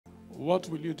What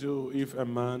will you do if a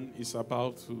man is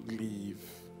about to leave?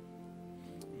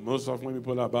 Most of when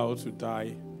people are about to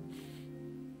die,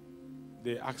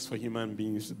 they ask for human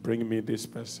beings, bring me this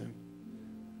person.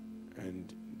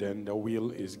 And then the will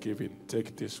is given.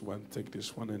 Take this one, and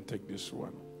take this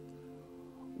one.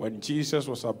 When Jesus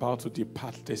was about to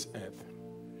depart this earth,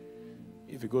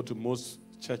 if you go to most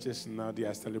churches now, they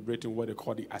are celebrating what they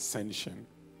call the ascension.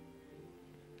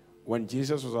 When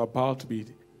Jesus was about to be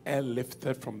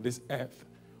airlifted from this earth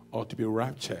or to be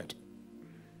raptured,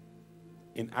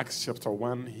 in Acts chapter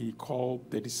 1, he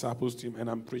called the disciples to him, and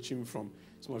I'm preaching from,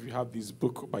 some of you have this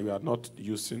book, but you are not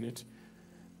using it.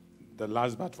 The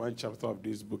last but one chapter of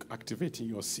this book, Activating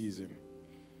Your Season,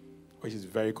 which is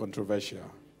very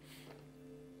controversial.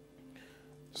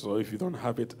 So if you don't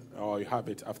have it, or you have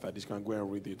it after this, you can go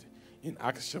and read it. In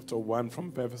Acts chapter 1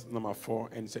 from verse number 4,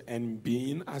 and say, and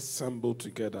being assembled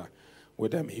together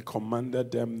with them, he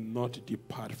commanded them not to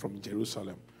depart from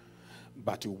Jerusalem,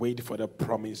 but to wait for the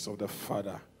promise of the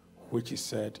Father, which he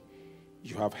said,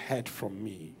 you have heard from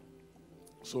me.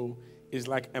 So it's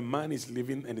like a man is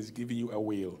living and is giving you a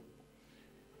will.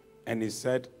 And he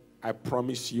said, I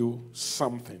promise you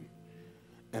something.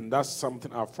 And that's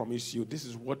something I promise you. This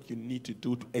is what you need to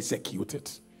do to execute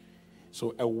it.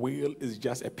 So a will is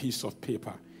just a piece of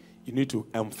paper. You need to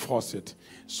enforce it.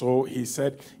 So he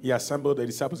said, he assembled the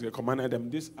disciples, he commanded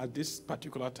them. At this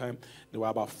particular time, there were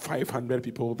about 500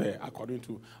 people there. According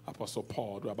to Apostle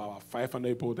Paul, there were about 500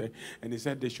 people there. And he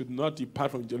said they should not depart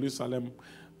from Jerusalem.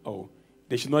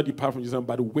 They should not depart from Jerusalem,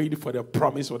 but wait for the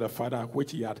promise of the Father,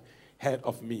 which he had heard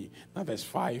of me. Now verse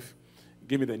 5.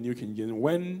 Give me the New King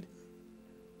James.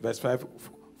 Verse 5.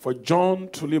 For John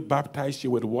truly baptized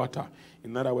you with water.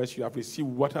 In other words, you have received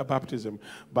water baptism,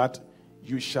 but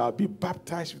you shall be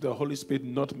baptized with the Holy Spirit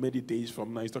not many days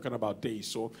from now. He's talking about days.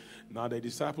 So now the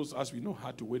disciples, as we know,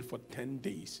 had to wait for 10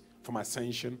 days from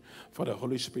ascension for the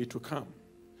Holy Spirit to come.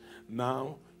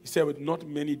 Now, he said, with not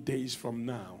many days from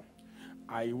now,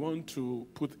 I want to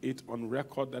put it on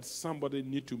record that somebody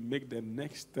need to make the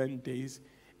next 10 days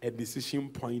a decision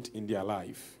point in their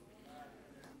life.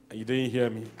 You didn't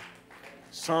hear me?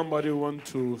 Somebody want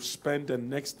to spend the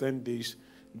next 10 days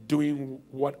doing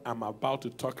what I'm about to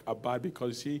talk about,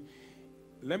 because see,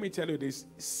 let me tell you this,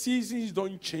 seasons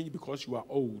don't change because you are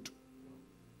old.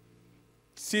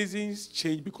 Seasons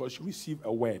change because you receive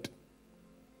a word.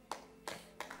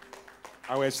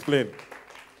 I will explain.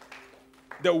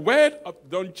 The word of,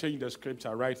 don't change the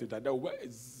scripture, write it down. The word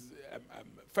is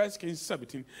 1 Kings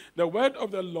 17. The word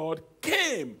of the Lord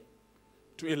came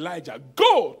to Elijah,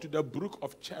 go to the brook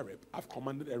of Cherith. I've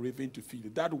commanded a raven to feed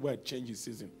it. That word changes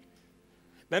season.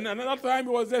 Then another time he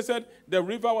was there, said the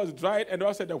river was dried, and the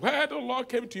Lord said the word of the Lord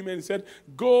came to him and said,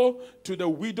 go to the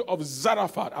widow of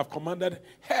Zarephath. I've commanded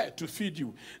her to feed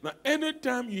you. Now,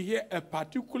 anytime you hear a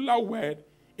particular word,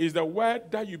 is the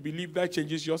word that you believe that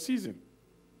changes your season.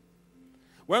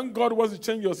 When God wants to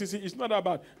change your season, it's not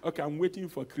about, okay, I'm waiting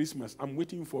for Christmas, I'm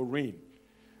waiting for rain,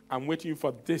 I'm waiting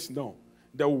for this. No.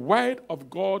 The word of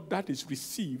God that is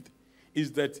received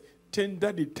is that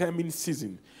tender determined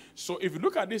season. So if you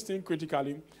look at this thing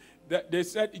critically, they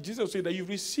said, Jesus said that you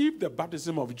received the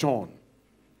baptism of John.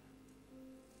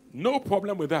 No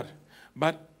problem with that.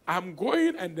 But I'm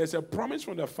going, and there's a promise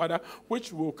from the Father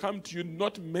which will come to you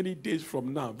not many days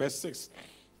from now. Verse 6.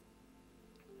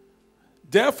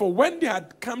 Therefore, when they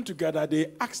had come together,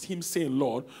 they asked him, saying,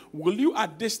 Lord, will you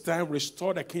at this time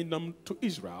restore the kingdom to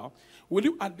Israel? Will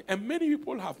you? And many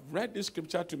people have read this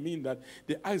scripture to mean that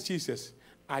they asked Jesus,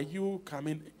 are you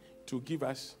coming to give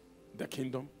us the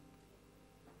kingdom?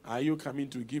 Are you coming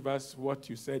to give us what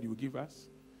you said you would give us?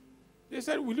 They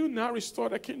said, will you now restore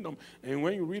the kingdom? And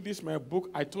when you read this, my book,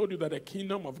 I told you that the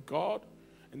kingdom of God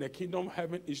and the kingdom of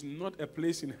heaven is not a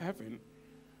place in heaven,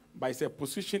 but it's a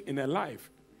position in a life.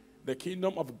 The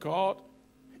kingdom of God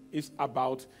is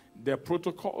about the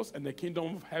protocols, and the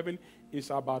kingdom of heaven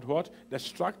is about what? The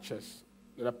structures,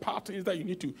 the patterns that you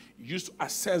need to use to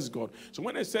assess God. So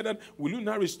when I said that, will you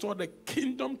now restore the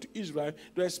kingdom to Israel,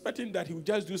 they're expecting that he will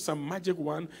just do some magic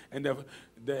one, and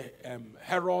the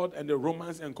Herod and the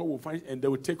Romans and co will find, and they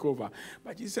will take over.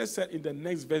 But Jesus said in the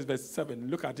next verse, verse 7,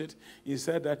 look at it. He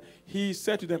said that he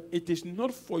said to them, it is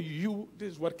not for you,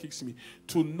 this is what kicks me,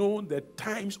 to know the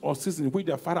times or seasons which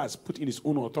the Father has put in his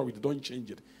own authority. Don't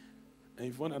change it. And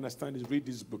if you want to understand this, read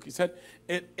this book. He said,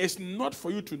 it's not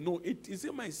for you to know. Is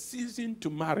it my season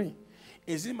to marry?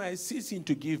 Is it my season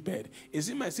to give birth? Is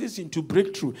it my season to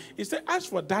break through? He said, as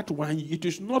for that one, it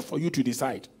is not for you to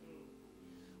decide.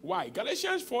 Why?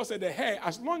 Galatians 4 said the hair,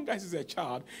 as long as it's a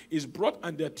child, is brought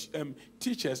under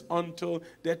teachers until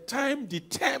the time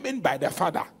determined by the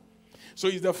Father. So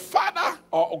it's the Father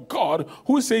or God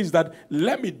who says that,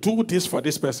 let me do this for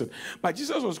this person. But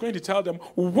Jesus was going to tell them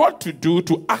what to do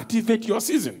to activate your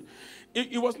season.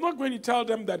 He was not going to tell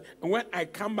them that when I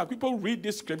come back, people read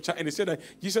this scripture and they say that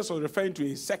Jesus was referring to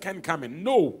his second coming.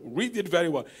 No, read it very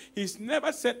well. He's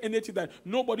never said anything that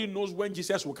nobody knows when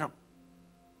Jesus will come.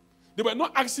 They were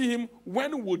not asking him,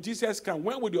 when will Jesus come?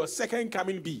 When will your second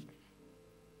coming be?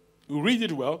 You read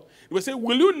it well. He will say,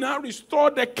 will you now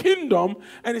restore the kingdom?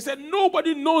 And he said,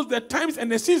 nobody knows the times and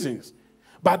the seasons.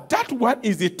 But that one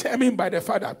is determined by the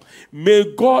Father.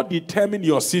 May God determine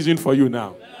your season for you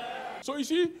now. So you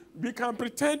see, we can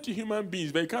pretend to human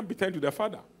beings, but you can't pretend to the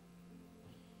Father.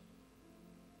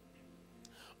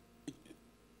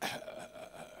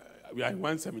 We are in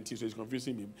 1:17, so it's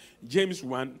confusing me. James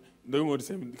 1, don't go to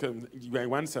 7, we are in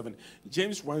 1:7.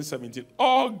 James 1:17.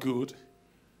 All good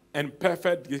and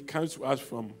perfect comes to us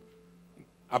from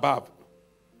above,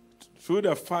 through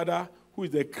the Father who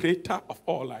is the creator of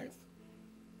all life.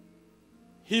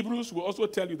 Hebrews will also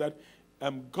tell you that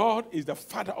God is the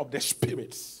Father of the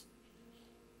spirits.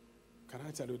 Can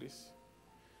I tell you this?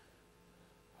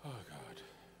 Oh, God.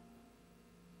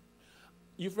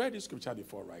 You've read this scripture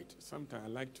before, right? Sometimes I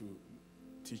like to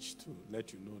teach to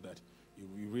let you know that you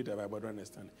read the Bible, don't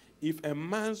understand. If a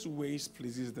man's ways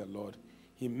pleases the Lord,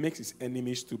 he makes his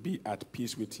enemies to be at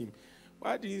peace with him.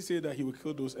 Why did he say that he will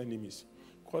kill those enemies?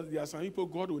 Because there are some people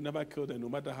God will never kill them no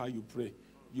matter how you pray.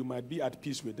 You might be at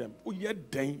peace with them. Oh, yeah,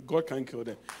 dang, God can't kill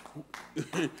them.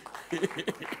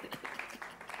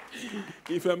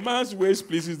 If a man's ways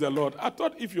pleases the Lord, I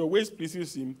thought if your ways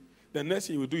pleases him, the next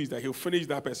thing he will do is that he'll finish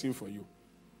that person for you.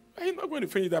 He's not going to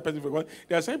finish that person for God.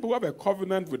 There are some people who have a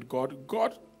covenant with God.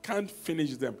 God can't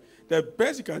finish them. The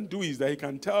best he can do is that he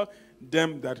can tell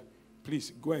them that,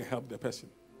 please, go and help the person.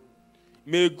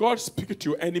 May God speak to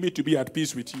your enemy to be at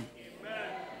peace with you.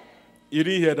 Amen. You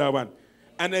didn't hear that one.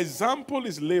 An example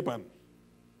is Laban.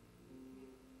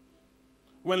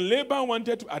 When Laban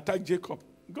wanted to attack Jacob,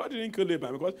 God didn't kill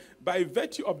Laban because by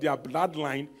virtue of their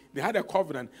bloodline, they had a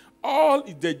covenant.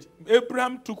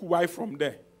 Abraham took wife from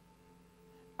there.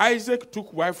 Isaac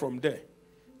took wife from there.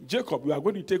 Jacob, you are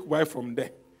going to take wife from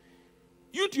there.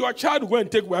 You to your child go and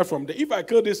take wife from there. If I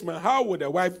kill this man, how would the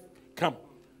wife come?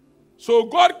 So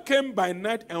God came by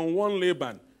night and warned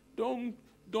Laban, don't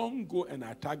go and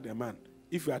attack the man.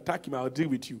 If you attack him, I'll deal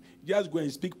with you. Just go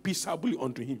and speak peaceably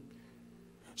unto him.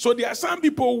 So there are some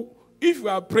people, if you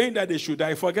are praying that they should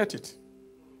die, forget it.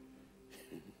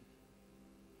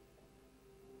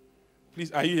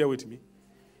 Please, are you here with me?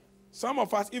 Some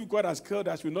of us, if God has killed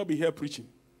us, will not be here preaching.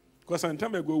 Because some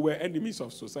time ago, we were enemies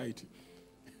of society.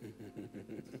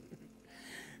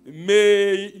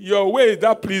 May your ways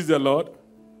that please the Lord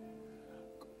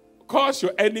cause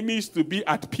your enemies to be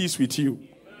at peace with you.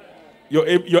 Your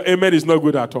amen is not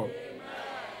good at all.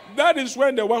 That is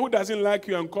when the one who doesn't like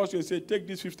you and calls you and say, take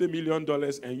this $50 million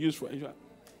and use for insurance.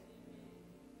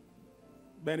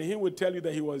 Then he would tell you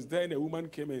that he was there and a woman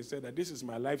came and said that this is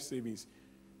my life savings.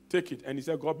 Take it. And he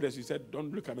said, God bless you. He said,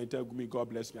 don't look at me and tell me, God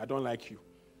bless me. I don't like you.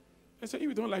 I said, if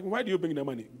you don't like me, why do you bring the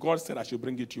money? God said I should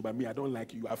bring it to you, but me, I don't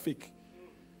like you. You are fake.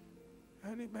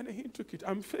 And he took it.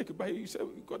 I'm fake. But he said,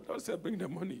 God said bring the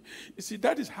money. You see,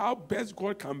 that is how best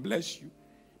God can bless you.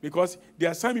 Because there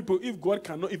are some people, if God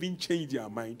cannot even change their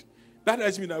mind, that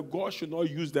doesn't mean that God should not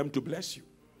use them to bless you.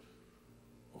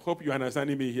 I hope you're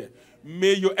understanding me here.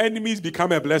 May your enemies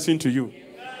become a blessing to you.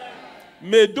 Amen.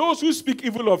 May those who speak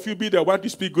evil of you be the one to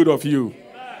speak good of you.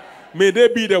 Amen. May they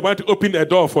be the one to open a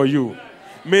door for you. Amen.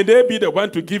 May they be the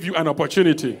one to give you an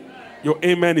opportunity. Amen. Your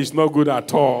amen is not good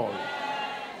at all. Amen.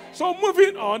 So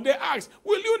moving on, they ask,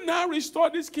 will you now restore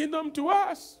this kingdom to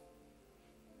us?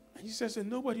 And Jesus said,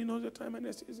 nobody knows the time and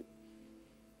the season.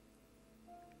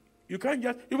 You can't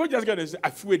just get and say, I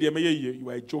feel you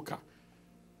are a joker.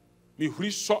 I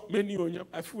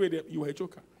feel you are a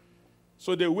joker.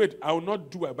 So they wait, I will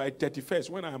not do it by 31st,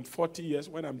 when I am 40 years,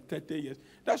 when I'm 30 years.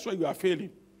 That's why you are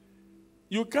failing.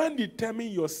 You can't determine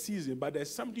your season, but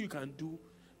there's something you can do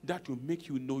that will make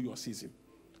you know your season.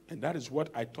 And that is what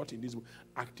I taught in this book,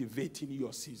 activating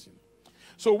your season.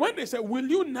 So when they say, will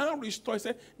you now restore? I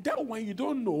said, that one you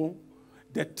don't know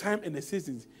the time and the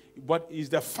seasons, but it's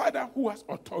the Father who has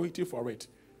authority for it.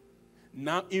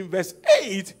 Now in verse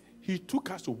 8, he took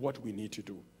us to what we need to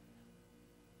do,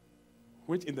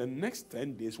 which in the next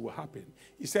 10 days will happen.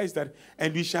 He says that,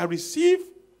 and we shall receive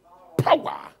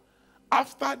power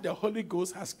after the Holy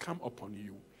Ghost has come upon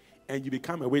you, and you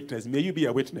become a witness. May you be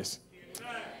a witness.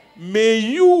 Amen. May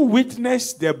you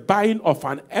witness the buying of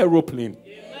an aeroplane.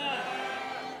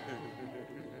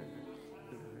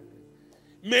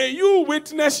 May you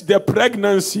witness the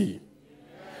pregnancy.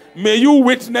 May you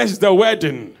witness the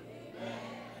wedding.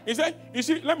 He said, you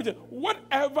see, let me tell you,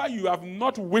 whatever you have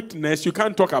not witnessed, you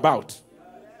can't talk about.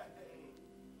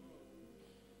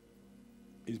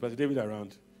 Is Pastor David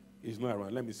around? He's not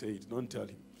around. Let me say it. Don't tell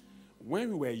him.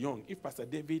 When we were young, if Pastor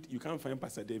David, you can't find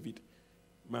Pastor David,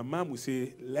 my mom would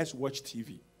say, let's watch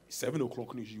TV. 7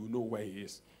 o'clock news, you know where he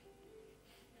is.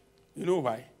 You know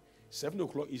why? 7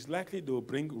 o'clock is likely they'll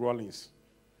bring Rollins,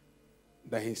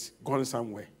 that he's gone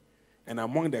somewhere. And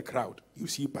among the crowd, you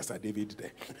see Pastor David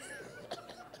there.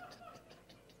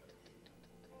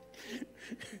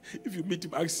 If you meet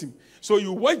him, ask him. So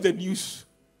you watch the news.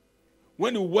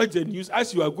 When you watch the news,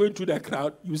 as you are going through the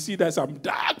crowd, you see that some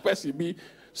dark person,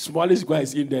 smallest guy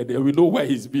is in there. We know where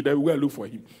he's been. Then we will look for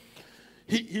him.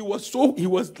 He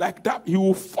was like that. He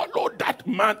will follow that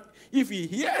man. If he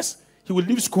hears, he will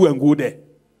leave school and go there.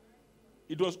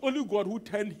 It was only God who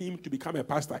turned him to become a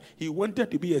pastor. He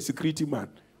wanted to be a security man.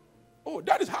 Oh,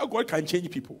 that is how God can change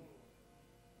people.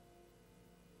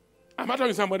 Am I talking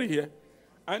to somebody here?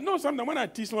 I know sometimes when I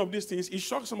teach some of these things, it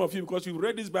shocks some of you because you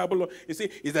read this Bible. You say,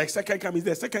 it's the second coming. It's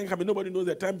the second coming. Nobody knows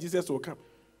the time Jesus will come.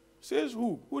 Says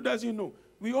who? Who does he know?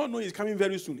 We all know he's coming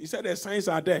very soon. He said the signs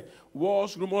are there.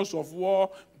 Wars, rumors of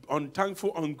war,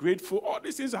 unthankful, ungrateful. All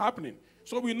these things are happening.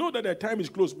 So we know that the time is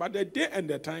close. But the day and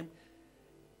the time,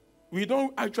 we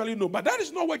don't actually know. But that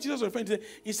is not what Jesus was referring to.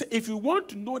 He said, if you want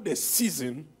to know the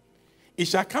season, it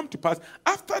shall come to pass.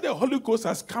 After the Holy Ghost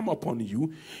has come upon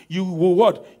you, you will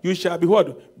what? You shall be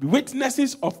what?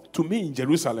 Witnesses to me in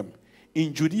Jerusalem,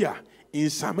 in Judea, in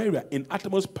Samaria, in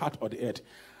uttermost part of the earth.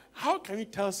 How can you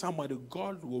tell somebody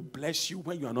God will bless you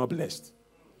when you are not blessed?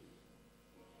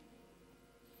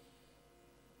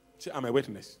 See, I'm a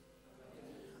witness.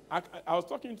 I was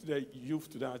talking to the youth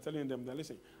today. I was telling them that,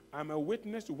 listen, I'm a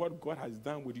witness to what God has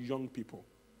done with young people.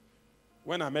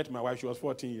 When I met my wife, she was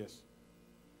 14 years.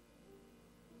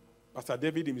 Pastor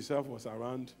David himself was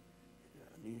around,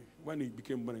 when he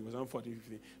became born, he was around 14,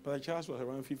 15. Pastor Charles was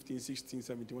around 15, 16,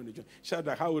 17 when he joined.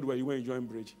 Shadrach, how old were you when you joined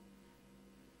Bridge?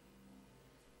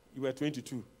 You were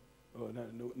 22. Oh,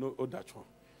 no, that's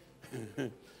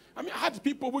one. I had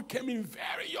people who came in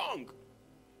very young,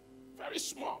 very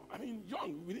small.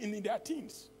 Young, in their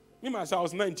teens. Me, myself, I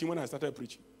was 19 when I started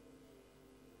preaching.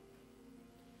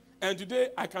 And today,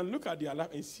 I can look at their life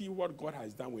and see what God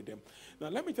has done with them. Now,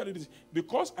 let me tell you this.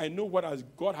 Because I know what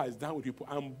God has done with people,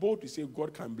 I'm bold to say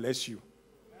God can bless you.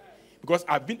 Because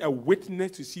I've been a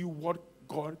witness to see what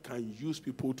God can use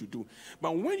people to do.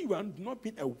 But when you are not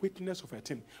being a witness of a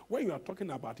thing, when you are talking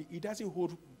about it, it doesn't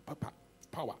hold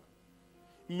power.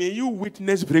 May you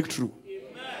witness breakthrough.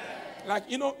 Amen.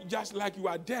 Just like you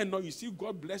are there now, you see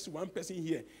God bless one person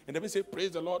here. And then say,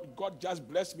 praise the Lord, God just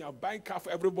blessed me. I'm buying car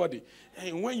for everybody.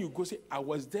 And when you go say, I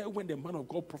was there when the man of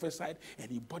God prophesied and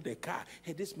he bought the car.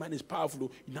 Hey, this man is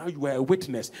powerful. Now you are a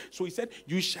witness. So he said,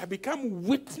 you shall become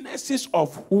witnesses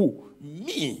of who?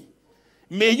 Me.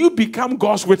 May you become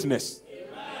God's witness.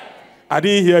 Amen. I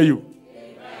didn't hear you.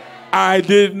 Amen. I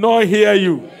did not hear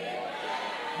you. Amen.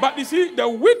 But you see, the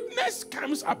witness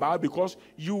comes about because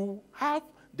you have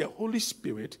the Holy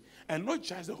Spirit, and not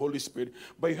just the Holy Spirit,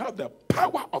 but you have the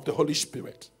power of the Holy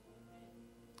Spirit.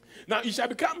 Now, you shall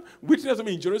become witnesses of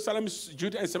me in Jerusalem,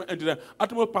 Judea, and Samaria, and to the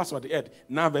uttermost parts of the earth.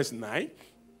 Now, verse 9.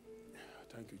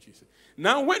 Thank you, Jesus.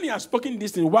 Now, when he had spoken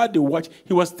this thing while they watched,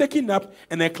 he was taken up,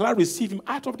 and a cloud received him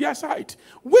out of their sight.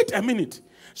 Wait a minute.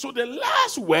 So the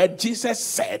last word Jesus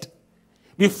said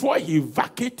before he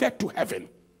vacated to heaven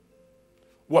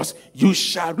was, you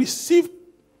shall receive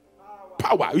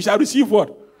power. You shall receive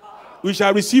what? We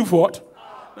shall receive what?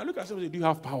 Now look at somebody. Do you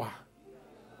have power?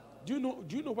 Do you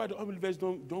know why the unbelievers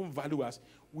don't value us?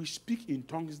 We speak in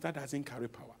tongues that doesn't carry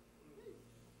power.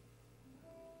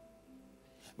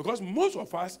 Because most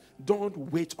of us don't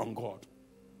wait on God.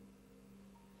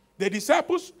 The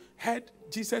disciples heard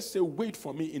Jesus say, wait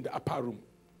for me in the upper room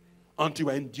until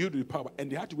you are endued with power.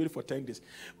 And they had to wait for 10 days.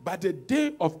 But the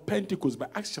day of Pentecost, by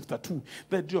Acts chapter 2,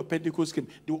 the day of Pentecost came,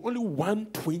 there were only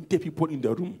 120 people in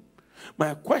the room.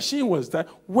 My question was that,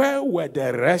 where were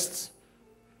the rest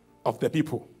of the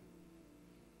people?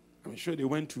 I'm sure they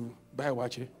went to buy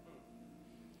watch.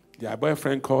 Their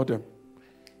boyfriend called them.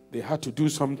 They had to do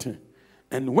something.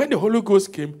 And when the Holy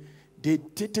Ghost came, they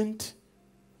didn't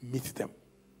meet them.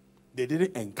 They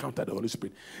didn't encounter the Holy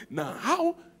Spirit. Now,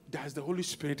 how does the Holy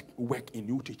Spirit work in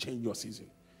you to change your season?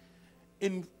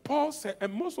 In Paul said,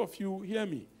 and most of you hear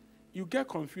me, you get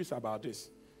confused about this.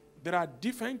 There are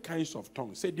different kinds of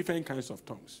tongues. Say different kinds of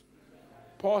tongues.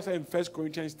 Paul said in 1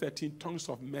 Corinthians 13, tongues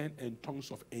of men and tongues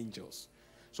of angels.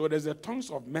 So there's the tongues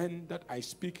of men that I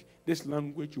speak this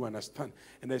language you understand.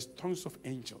 And there's tongues of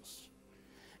angels.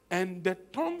 And the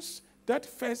tongues that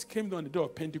first came on the day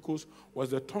of Pentecost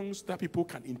was the tongues that people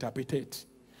can interpret.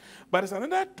 But there's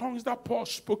another tongues that Paul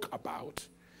spoke about,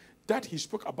 that he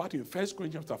spoke about in 1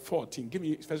 Corinthians chapter 14. Give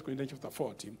me 1 Corinthians chapter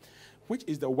 14, which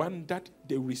is the one that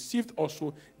they received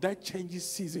also that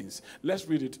changes seasons. Let's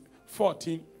read it.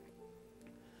 14.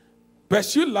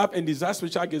 Pursue love and desire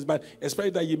spiritual gifts, but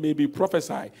especially that you may be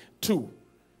prophesied. 2.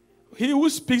 He who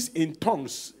speaks in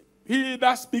tongues, he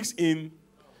that speaks in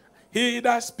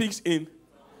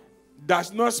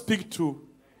does not speak to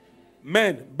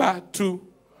men, but to.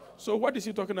 So what is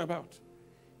he talking about?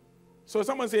 So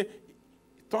someone say,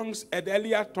 tongues, at the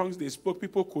earlier tongues they spoke,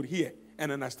 people could hear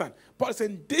and understand. Paul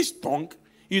said, this tongue,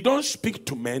 you don't speak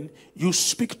to men, you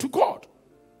speak to God.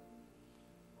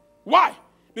 Why?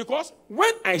 Because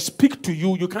when I speak to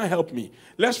you, you can't help me.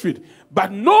 Let's read.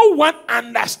 But no one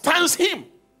understands him.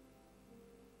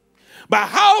 But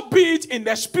howbeit in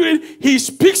the spirit, he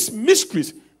speaks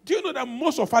mysteries. Do you know that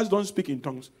most of us don't speak in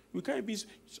tongues? You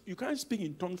can't speak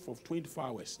in tongues for 24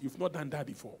 hours. You've not done that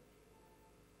before.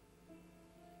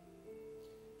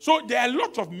 So there are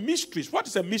lots of mysteries. What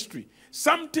is a mystery?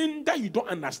 Something that you don't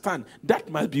understand that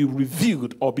must be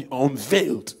revealed or be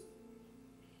unveiled.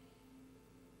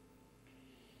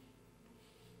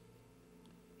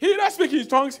 He that speaks in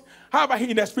tongues, however,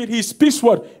 he in the spirit, he speaks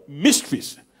what?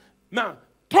 Mysteries. Now,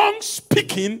 tongue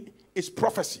speaking is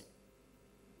prophecy.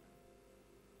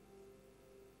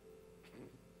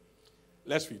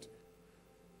 Let's read.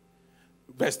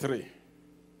 Verse 3.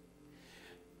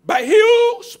 But he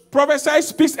who prophesies,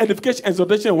 speaks edification,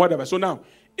 exhortation, and whatever. So now,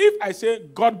 if I say,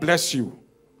 God bless you,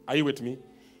 are you with me?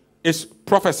 It's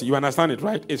prophecy. You understand it,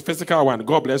 right? It's physical one.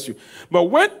 God bless you. But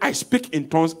when I speak in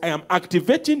tongues, I am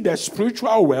activating the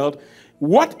spiritual world.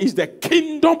 What is the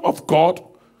kingdom of God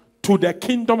to the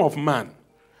kingdom of man?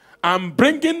 I'm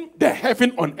bringing the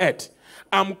heaven on earth.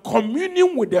 I'm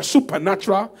communing with the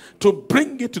supernatural to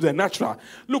bring it to the natural.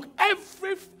 Look,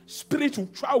 every spiritual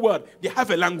world, they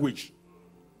have a language.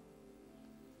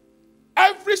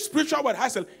 Every spiritual word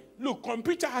has a... Look,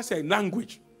 computer has a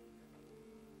language.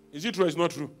 Is it true or is it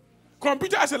not true?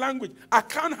 Computer has a language.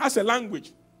 Account has a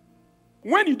language.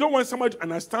 When you don't want somebody to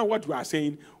understand what you are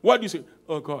saying, what do you say?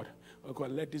 Oh God,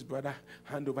 let this brother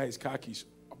hand over his car keys.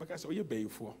 Because what you paying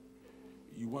for?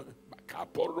 You want... The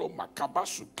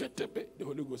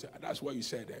Holy Ghost said, that's what you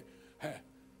said. Hey,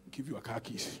 give you a car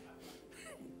keys.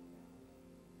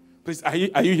 Please, are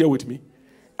you here with me?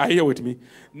 Are you here with me?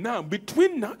 Now,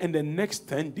 between now and the next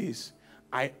 10 days,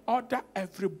 I order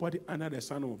everybody under the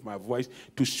sound of my voice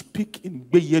to speak in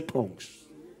Beye tongues.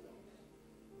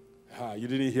 You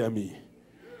didn't hear me.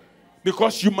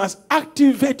 Because you must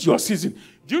activate your season.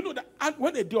 Do you know that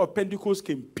when the day of Pentecost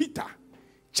came, Peter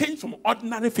changed from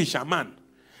ordinary fisherman,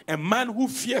 a man who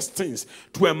fears things,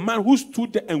 to a man who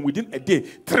stood there and within a day,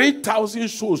 3,000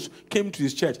 souls came to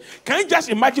his church. Can you just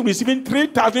imagine receiving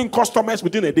 3,000 customers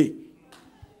within a day?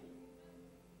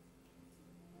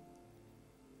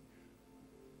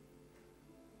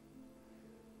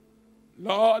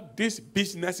 Lord, this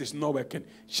business is not working.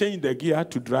 Change the gear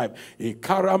to drive.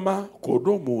 Karama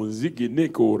kodomo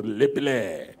zigineko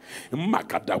leple.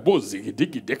 Makadabo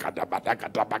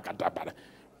zigidikadabadakadabadakadabada.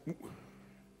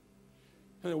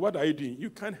 What are you doing? You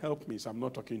can't help me, so I'm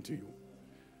not talking to you.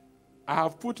 I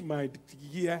have put my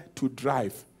gear to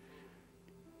drive.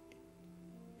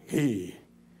 Hey,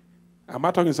 am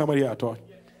I talking to somebody here at all?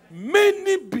 Yes.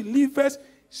 Many believers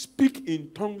speak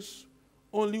in tongues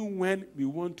only when we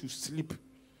want to sleep.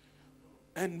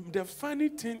 And the funny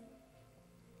thing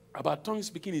about tongue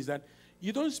speaking is that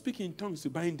you don't speak in tongues to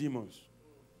bind demons.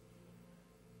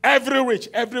 Every witch,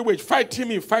 fighting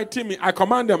me. I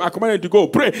command them to go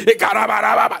pray.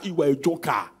 You were a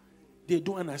joker. They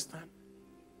don't understand.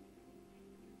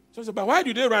 So, but why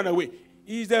do they run away?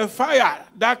 It's the fire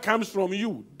that comes from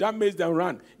you that makes them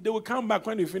run. They will come back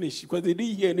when you finish because they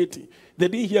didn't hear anything. They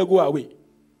didn't hear go away.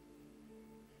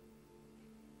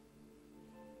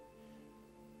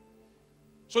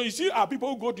 So you see our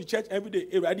people who go to church every day,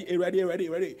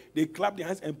 ready. They clap their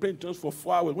hands and pray in tongues for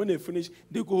 4 hours. When they finish,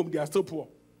 they go home, they are still poor.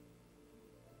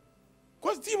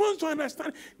 Because demons don't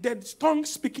understand that tongue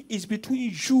speaking is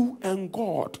between you and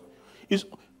God.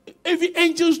 Every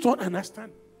angels don't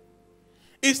understand.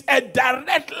 It's a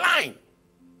direct line.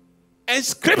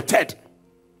 Encrypted.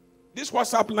 This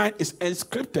WhatsApp line is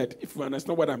encrypted, if you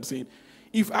understand what I'm saying.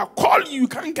 If I call you, you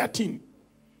can't get in.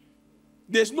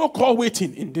 There's no call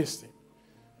waiting in this thing.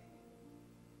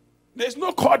 There's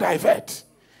no call divert.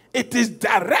 It is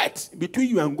direct between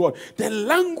you and God. The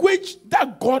language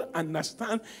that God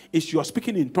understands is you're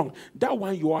speaking in tongues. That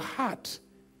one, your heart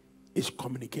is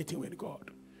communicating with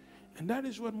God. And that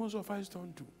is what most of us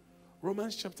don't do.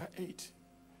 Romans chapter 8,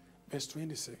 Verse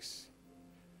 26.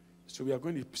 So we are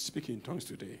going to speak in tongues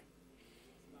today.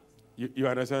 You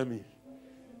understand me?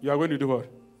 You are going to do what?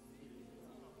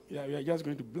 Yeah, we are just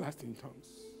going to blast in tongues.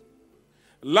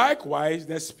 Likewise,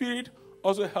 the Spirit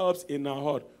also helps in our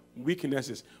heart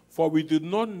weaknesses, for we do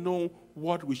not know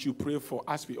what we should pray for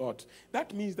as we ought.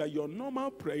 That means that your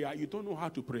normal prayer, you don't know how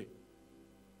to pray.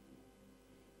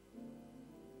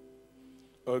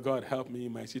 Oh God, help me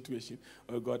in my situation.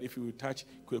 Oh God, if you will touch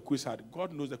Kweku's heart,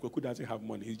 God knows that Kweku doesn't have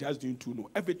money. He's just doing too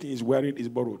no. Everything he's wearing is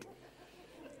borrowed.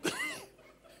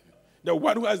 The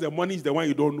one who has the money is the one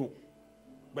you don't know.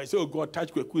 But he said, oh God,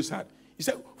 touch Kweku's heart. He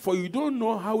said, for you don't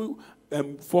know how,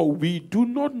 for we do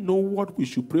not know what we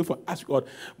should pray for as God,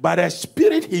 but the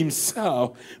Spirit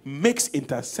himself makes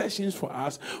intercessions for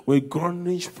us with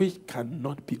groanings which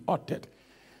cannot be uttered.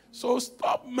 So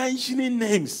stop mentioning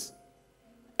names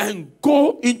and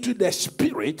go into the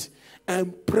Spirit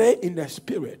and pray in the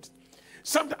Spirit.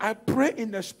 Sometimes I pray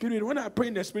in the Spirit. When I pray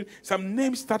in the Spirit, some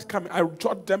names start coming. I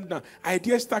jot them down.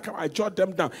 Ideas start coming. I jot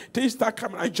them down. Things start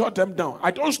coming. I jot them down. I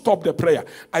don't stop the prayer.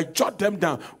 I jot them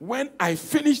down. When I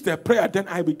finish the prayer, then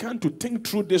I began to think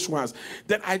through these ones.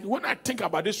 Then when I think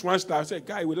about these ones, I say,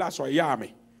 "Guy, will last for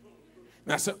yami."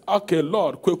 And I said, "Okay,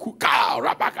 Lord,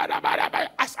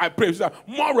 as I pray,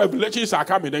 more revelations are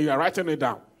coming. Then you are writing it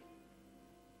down."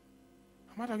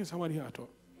 Am I talking to somebody here at all?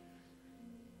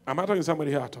 Am I talking to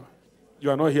somebody here at all? You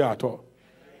are not here at all.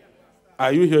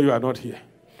 Are you here? You are not here.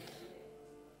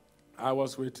 I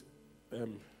was with,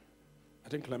 I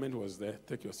think Clement was there.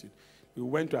 Take your seat. We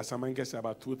went to Asamangas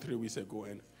about 2-3 weeks ago,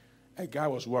 and a guy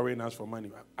was worrying us for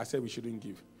money. I said we shouldn't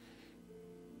give.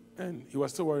 And he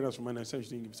was still worrying us for money. I said we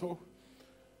shouldn't give. So,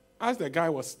 as the guy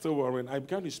was still worrying, I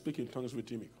began to speak in tongues with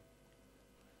him.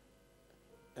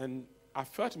 And I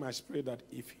felt in my spirit that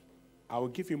if I will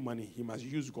give him money, he must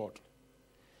use God.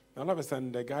 And all of a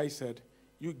sudden, the guy said,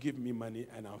 "You give me money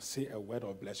and I'll say a word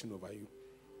of blessing over you."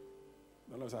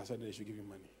 And all of a sudden, I said, "They should give you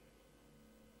money."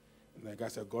 And the guy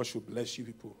said, "God should bless you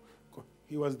people."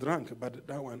 He was drunk, but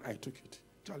that one, I took it.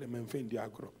 Charlie Menfin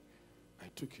Diagro. I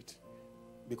took it.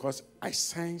 Because I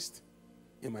sensed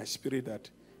in my spirit that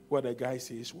what the guy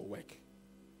says will work.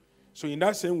 So in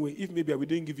that same way, if maybe we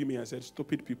didn't give you money, I said,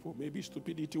 "Stupid people," maybe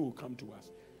stupidity will come to us.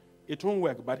 It won't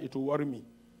work, but it will worry me.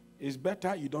 It's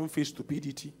better you don't face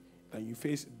stupidity than you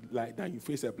face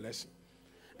a blessing.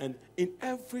 And in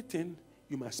everything,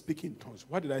 you must speak in tongues.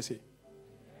 What did I say?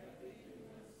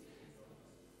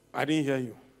 I didn't hear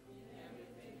you.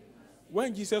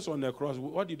 When Jesus on the cross,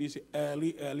 what did he say?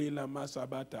 Eli, Eli, lama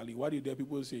sabachthani. What did the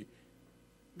people say?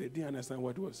 They didn't understand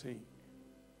what he was saying.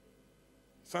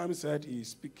 Some said he's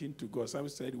speaking to God. Some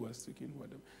said he was speaking with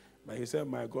them. But he said,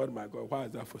 my God, why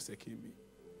is that forsaking me?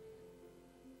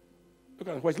 Look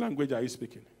at what language are you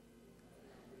speaking?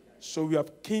 So we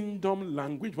have kingdom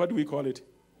language. What do we call it?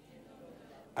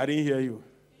 I didn't hear you.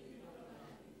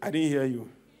 I didn't hear you.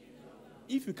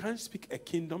 If you can't speak a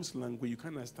kingdom's language, you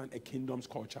can't understand a kingdom's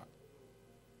culture.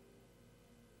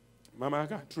 Mama,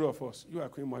 true or false? You are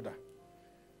queen mother.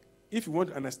 If you want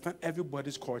to understand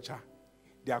everybody's culture,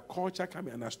 their culture can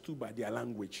be understood by their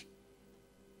language.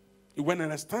 When you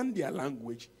understand their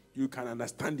language, you can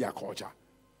understand their culture.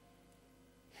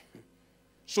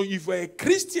 So if you're a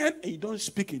Christian and you don't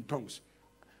speak in tongues,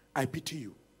 I pity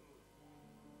you.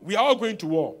 We are all going to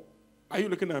war. Are you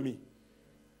looking at me?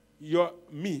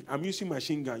 I'm using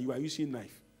machine gun. You are using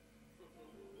knife.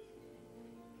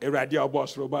 Eradi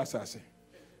boss robasa say.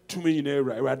 Too many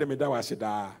eradi me da wase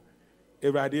da.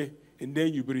 Eradi and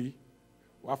then you breathe.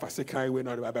 Wa fa sekai we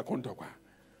na ba be kontokwa.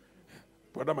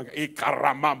 Brother man e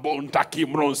karama bontaki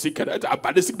mron sikere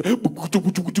abadesi.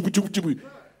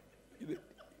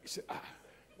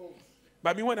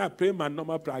 But when I pray my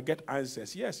normal prayer, I get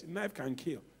answers. Yes, knife can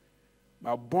kill.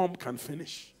 But bomb can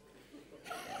finish.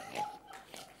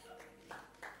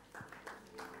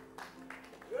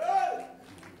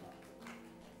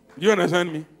 Do you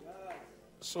understand me?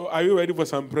 So are you ready for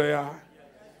some prayer?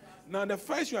 Now the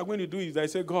first thing you are going to do is I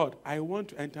say, God, I want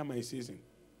to enter my season.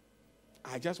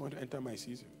 I just want to enter my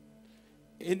season.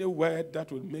 Any word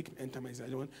that will make me enter my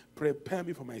season, I want prepare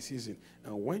me for my season.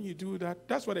 And when you do that,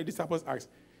 that's what the disciples asked.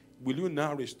 Will you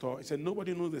now restore? He said,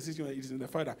 nobody knows the season it is in the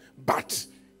Father. But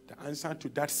the answer to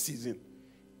that season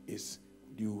is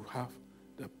you have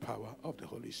the power of the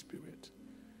Holy Spirit.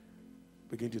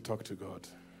 Begin to talk to God.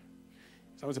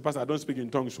 Someone said, Pastor, I don't speak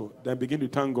in tongues. So then begin to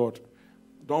thank God.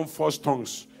 Don't force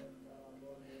tongues.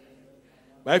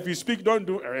 But if you speak, don't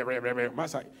do.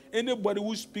 Master, anybody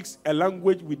who speaks a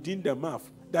language within the mouth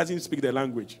doesn't speak the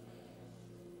language.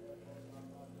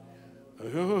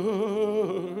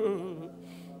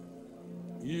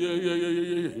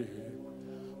 Yeah.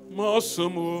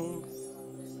 Mosumo.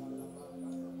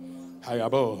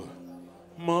 Hayabo.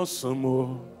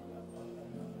 Mosumo.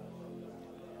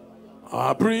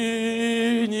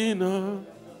 Abrinina.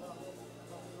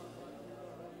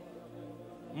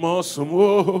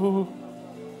 Mosumo.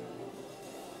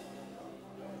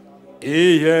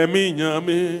 Iye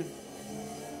minyame.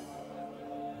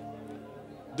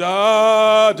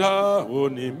 Dada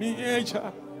oni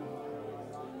mieja.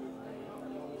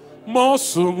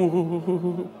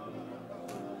 Mosumo.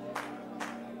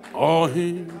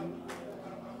 Ohi.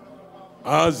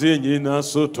 Azinina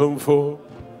sotomfo.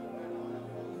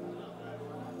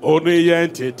 Oni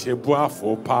yente te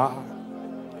boafo pa.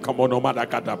 Come on, no matter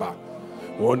kadaba.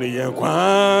 Oni yen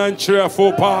kwanchre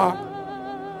fo pa.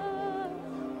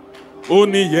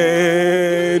 Oni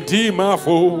yen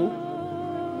dimafo.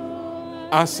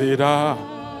 Asira.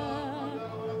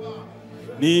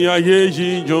 Ni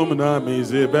ayeji jomna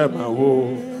mizebema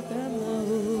wo.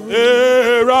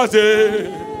 Raze.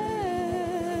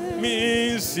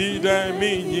 Mi sida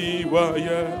mi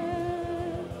waya.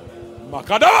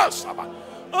 Makadas.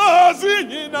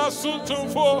 Azinina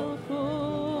sutumfo.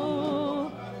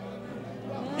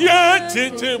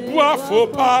 Yetete boafo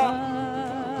pa.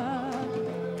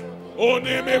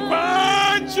 Oni me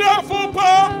pancha fo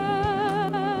pa.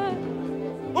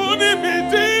 Oni me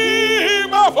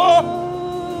dimafo.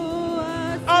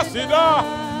 Asida.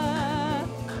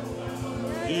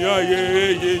 Ya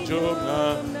ye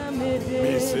jomna.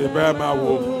 Misebema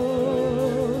wo.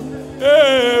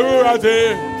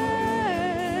 Urate.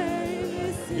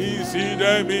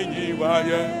 Isida minyi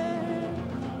waya.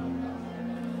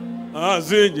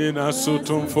 Azinina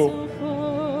sutumfo.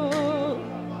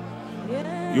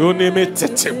 Yoneme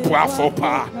tete boafo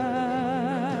pa.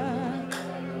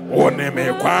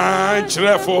 Oneme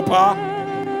kwanchre fo pa.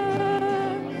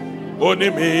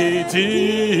 Oneme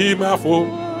dimafo.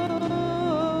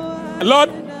 Lord,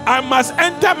 I must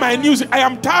enter my new season. I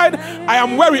am tired. I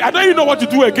am weary. I don't even know what to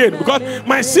do again because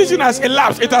my season has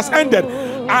elapsed. It has ended.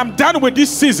 I'm done with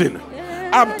this season.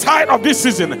 I'm tired of this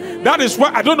season. That is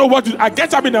why I don't know what to do. I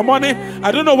get up in the morning.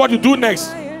 I don't know what to do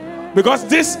next because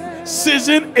this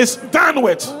season is done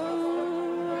with.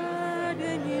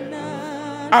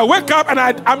 I wake up and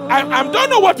I don't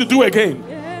know what to do again.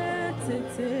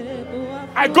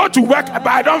 I go to work, but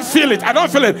I don't feel it. I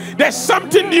don't feel it. There's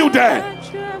something new there.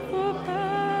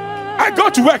 I go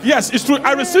to work, yes, it's true.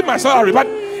 I receive my salary, but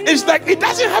it's like it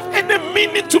doesn't have any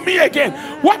meaning to me again.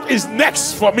 What is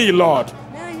next for me, Lord?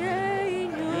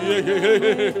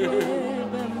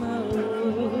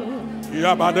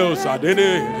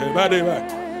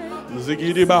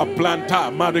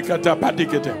 Planta marikata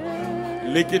patikete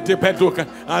likite petoka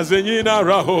azenyina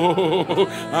raho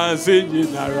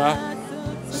azenyina ra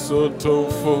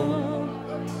sotofo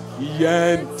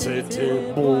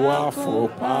yentete boafo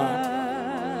pa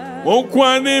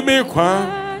onkwani mi kwa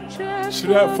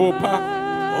shrefo pa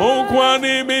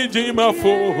onkwani mi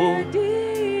jimafo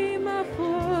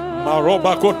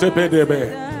maroba kote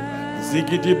bedebe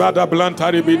zigidi bada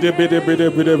blantari bide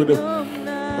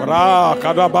Ra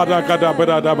kada bada kada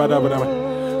bada bada bada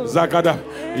zakada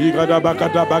igada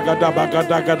bakada bagada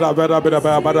bagada kada bada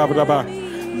bada bada bada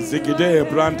zikide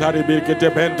plantari bikete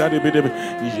pentari bide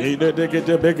jine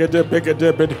dekete bekete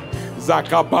bekete bide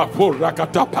zakaba for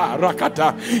rakata pa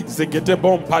rakata zikite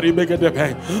bom pari bekete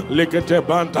pe lekete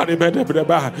bantari bide bide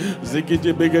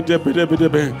zikide bekete bide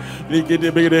bide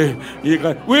likide bide.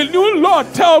 Will you, Lord,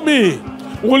 tell me,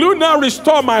 will you now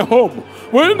restore my home?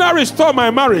 Will you not restore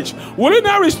my marriage? Will you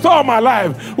not restore my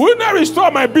life? Will you not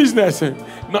restore my business?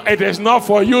 No, it is not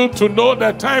for you to know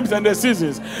the times and the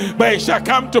seasons, but it shall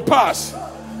come to pass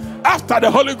after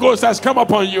the Holy Ghost has come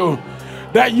upon you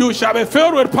that you shall be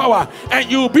filled with power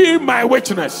and you will be my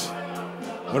witness.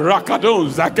 Rakadon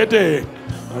zakete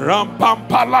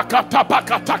rampampalakata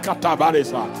pakata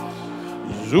barisa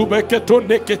zubeketo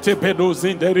nekete pedo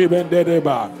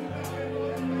zinderibendeba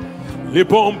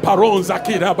lipom paron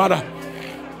zakira bara.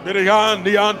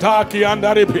 Birigandi antaki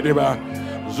andari pidiba.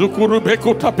 Zukuru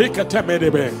beku tapika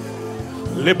temedebe.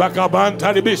 Libakaban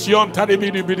taribision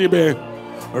taribidibidibe.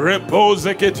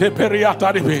 Repose kete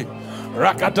periata dibe.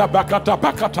 Rakata bakata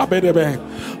bakata bedebe.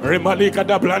 Remalika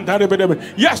da blantari bedebe.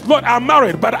 Yes, Lord, I'm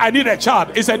married, but I need a child.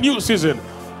 It's a new season.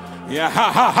 Yeah,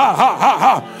 ha ha ha ha ha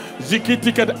ha.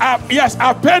 Yes,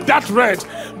 I paid that rent,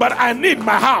 but I need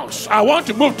my house. I want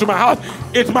to move to my house.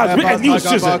 It must be a new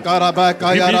season.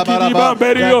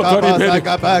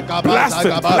 Blast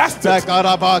it.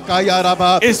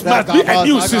 It must be a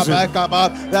new season.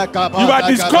 You are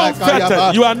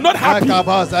discomforted. You are not happy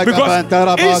because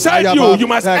inside you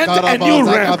must enter a new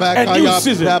realm, a new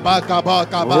season.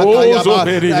 Oh, so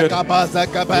very good.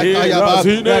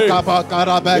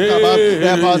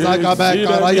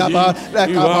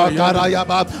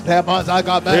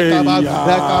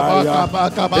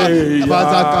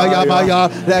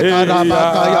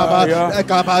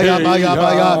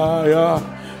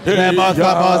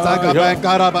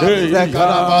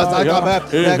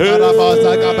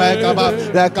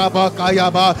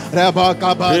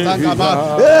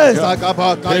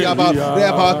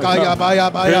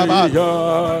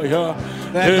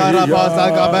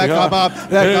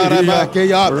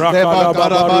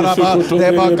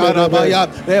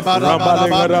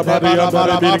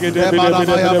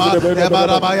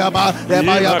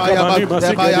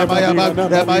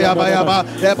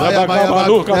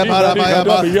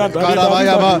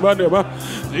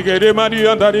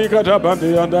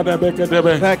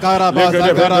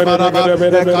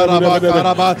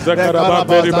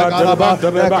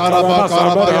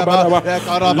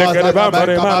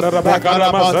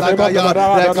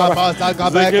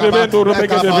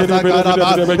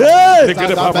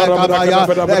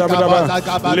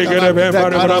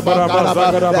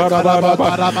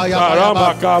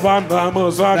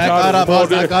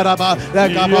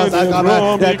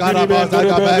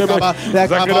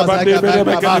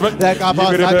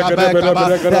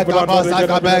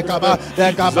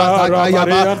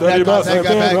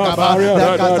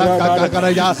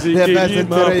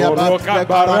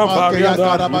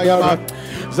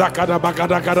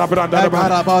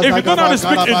 If you don't know how to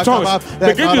speak in tongues,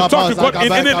 begin to talk to God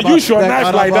in it. Use your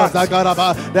knife like that.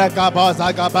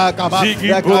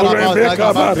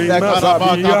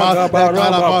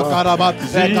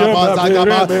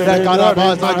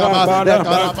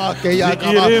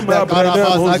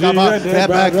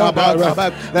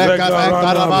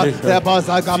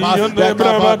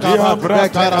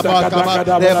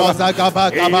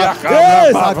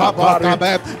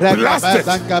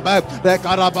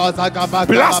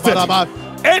 Blast it.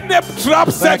 Any trap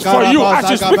set for you as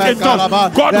you speak in tongues,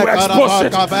 God will expose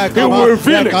it. He will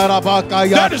reveal it.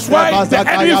 That is why the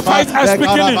enemy fights us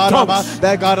speaking in tongues.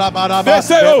 They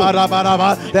say, oh,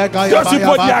 those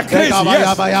people, they are crazy.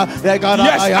 Yes,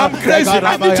 yes, I'm crazy.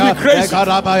 I need to be crazy.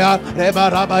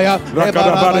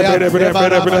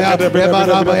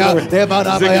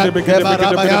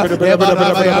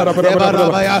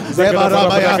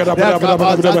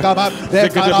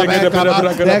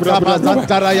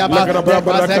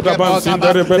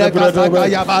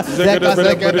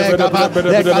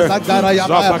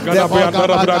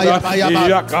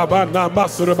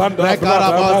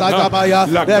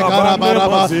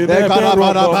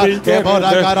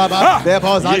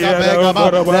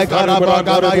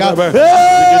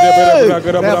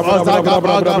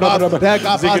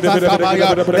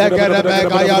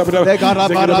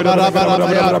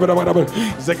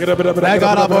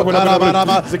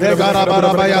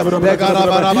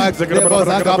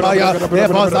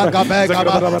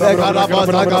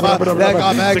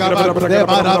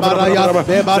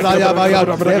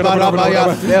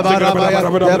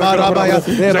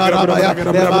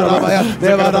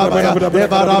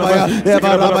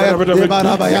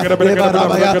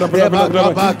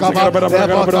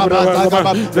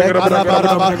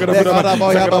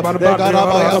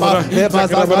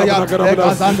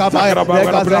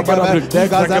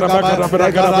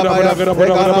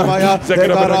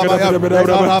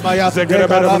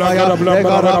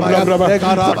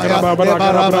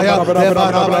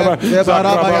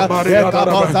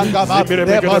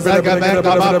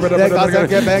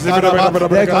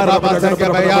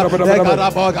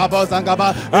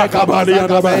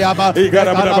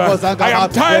 I am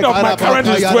tired of my current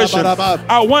situation.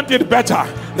 I want it better.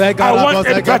 I want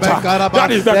it better.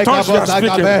 That is the tongue you are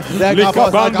speaking.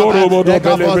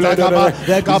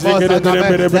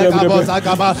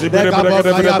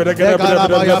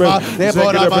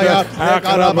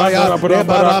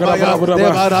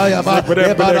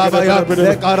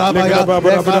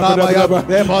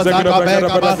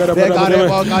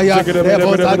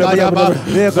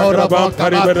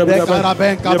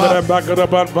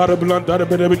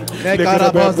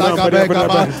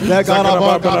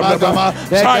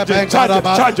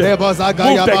 Charge it.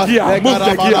 Move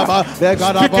the gear.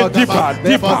 Speak it deeper.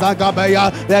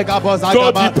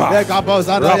 Go deeper.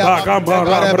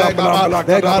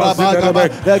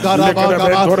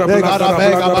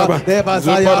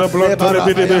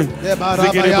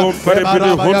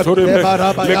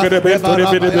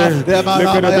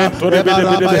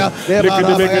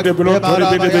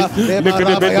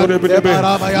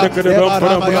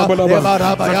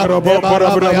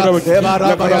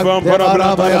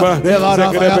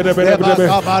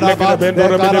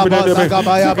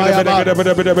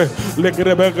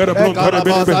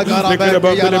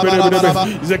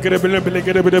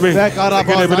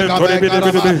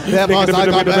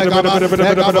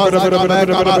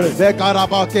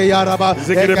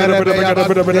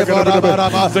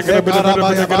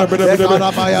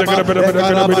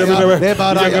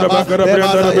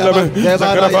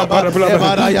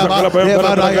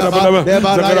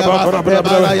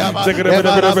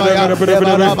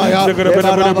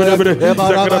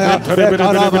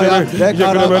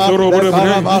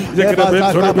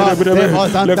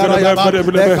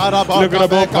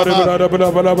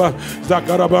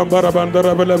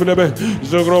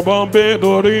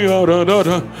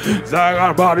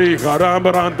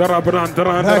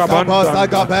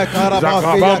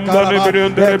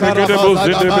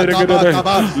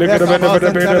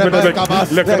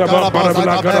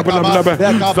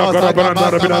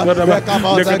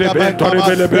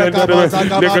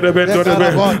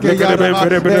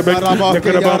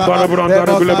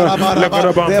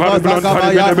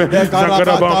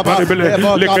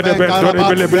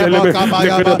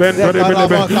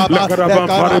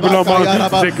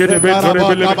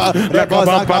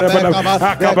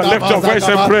 Lift your voice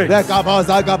and pray.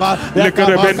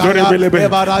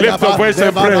 Lift your voice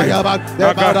and pray.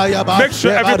 Make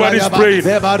sure everybody's praying.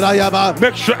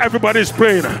 Make sure everybody's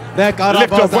praying.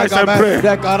 Lift your voice and pray.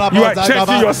 You are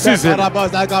changing your season.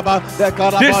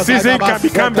 This season can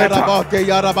become better.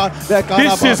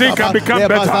 This season can become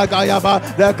better.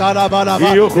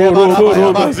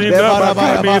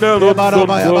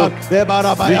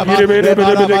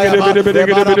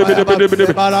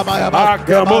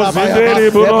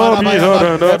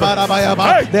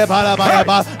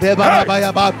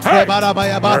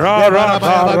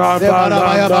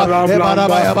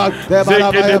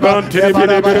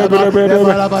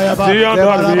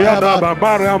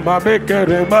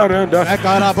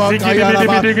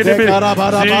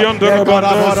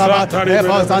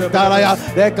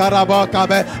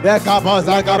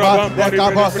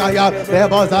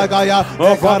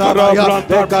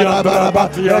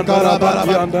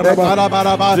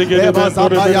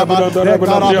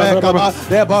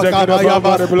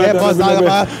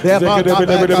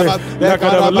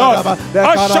 Lord,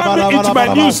 usher me into my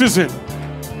new season.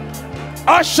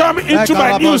 Usher me into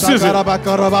my new season.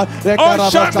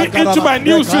 Usher me into my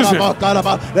new season.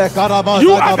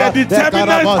 You are the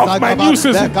determinant of my new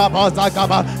season.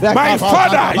 My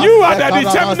Father, you are the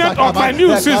determinant of my new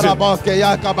season.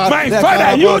 My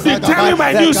Father, you determine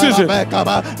my new season.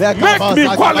 Make me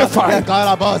qualified.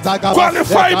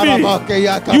 Qualify me.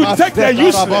 You take the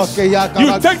useless. You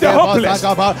take the hopeless.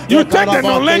 You take the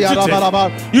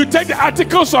non-legitimate. You take the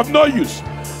articles of no use,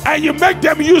 and you make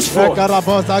them useful.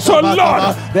 So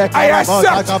Lord, I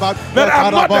accept that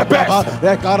I'm not the best,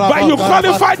 but you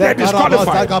qualify the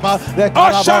disqualified.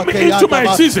 Usher me into my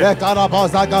season.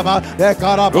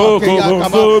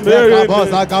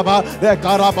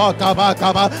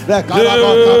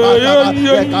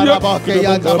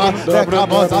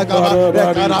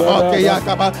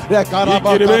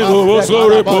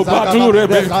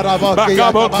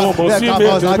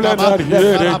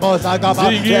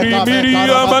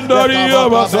 Mandaria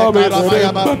Basabe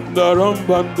Bandaram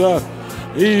Banda.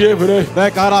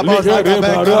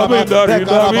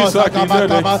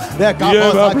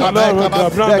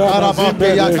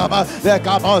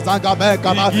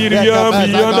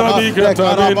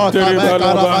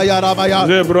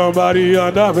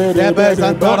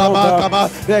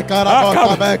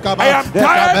 I am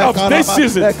tired of this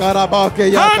season.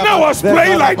 Hannah was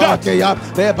praying like that,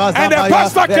 and the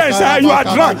pastor came and said, "You are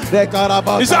drunk."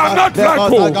 He said, "I'm not drunk.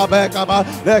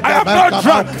 I am not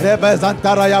drunk."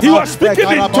 He was speaking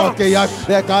in tongues.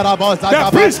 The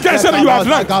priest came and said, "You are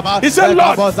drunk." He said,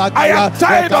 "Lord, I am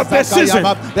tired of this season.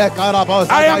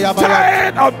 I am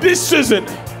tired of this season.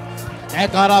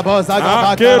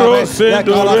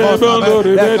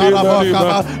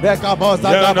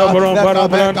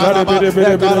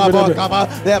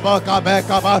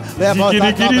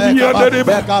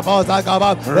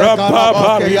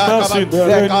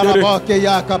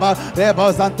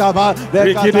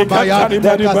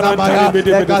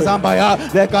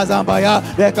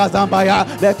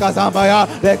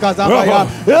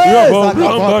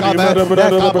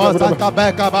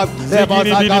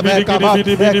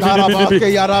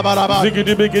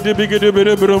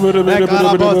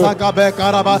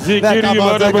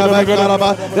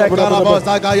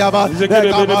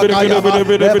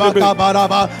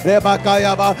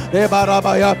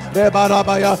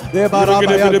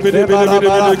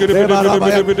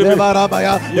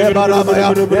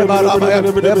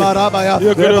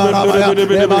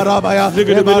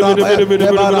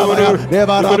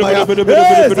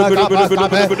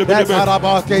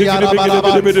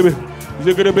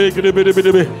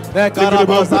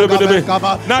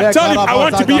 Now tell him, I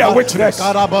want to be a witness.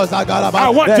 I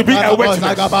want to be a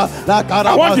witness.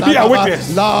 I want to be a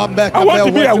witness. I want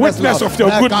to be a witness of your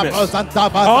goodness.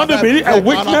 I want to be a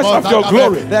witness of your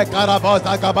glory.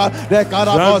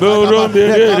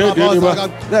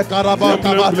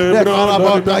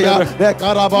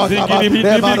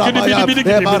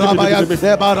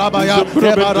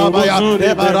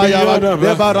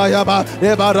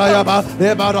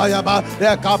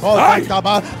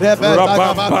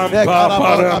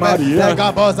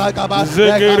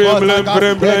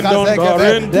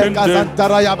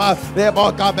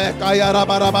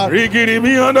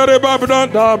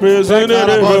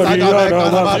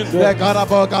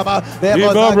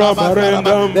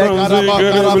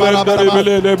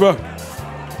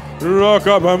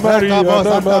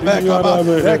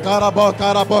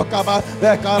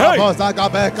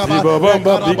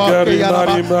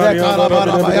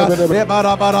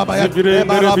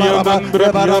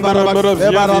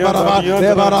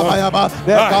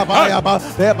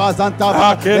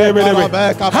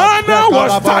 Hannah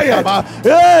was tired.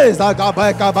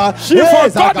 She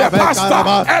forgot the pastor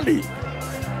early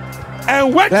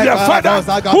and went to the father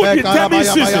who determined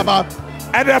season.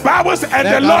 And the Bible says, and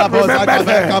the Lord remembered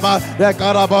her.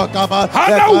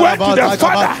 Hannah went to the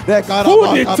father who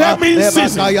determined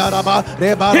season.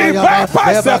 He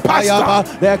bypassed the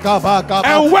pastor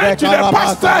and went to the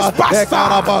pastor's pastor.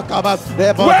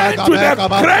 Went to the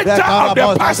creator of the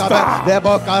pastor.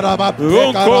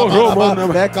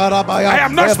 I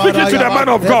am not speaking to the man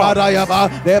of God.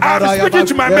 I am speaking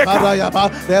to my maker.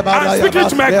 I am speaking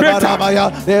to my creator.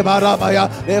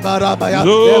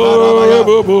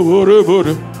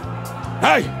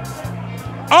 Hey,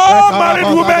 all married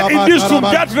women in this room,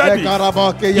 get ready.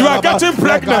 You are getting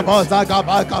pregnant.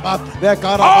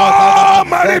 All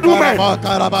married women,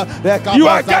 you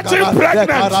are getting pregnant.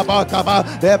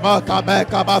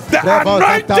 The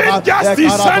anointing just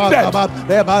descended.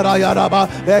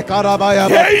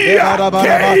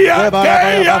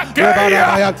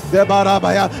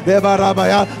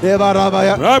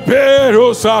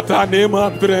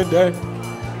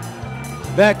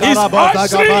 He's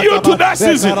ushering you to that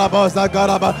season.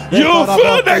 You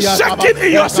feel the shaking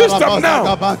in your system now.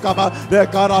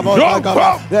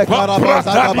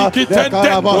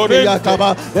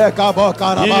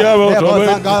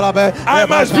 I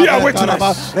must be a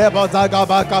witness.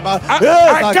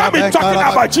 I can't be talking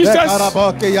about Jesus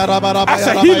as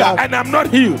a healer and I'm not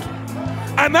healed.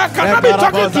 And I cannot be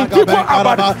talking to people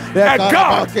about a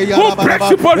God who breaks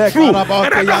people through,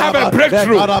 and I don't have a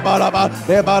breakthrough.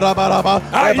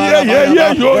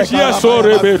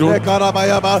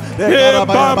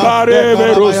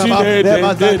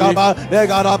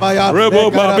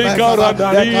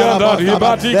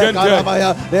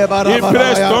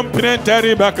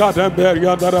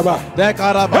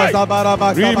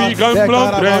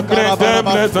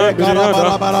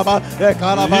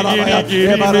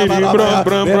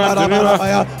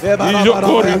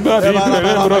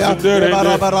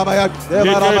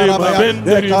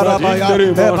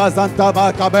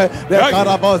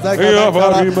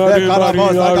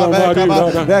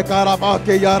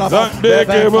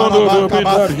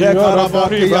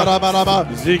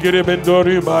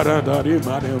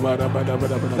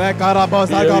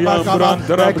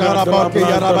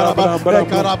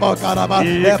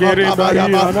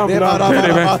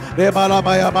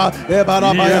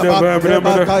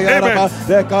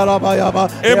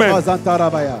 Amen.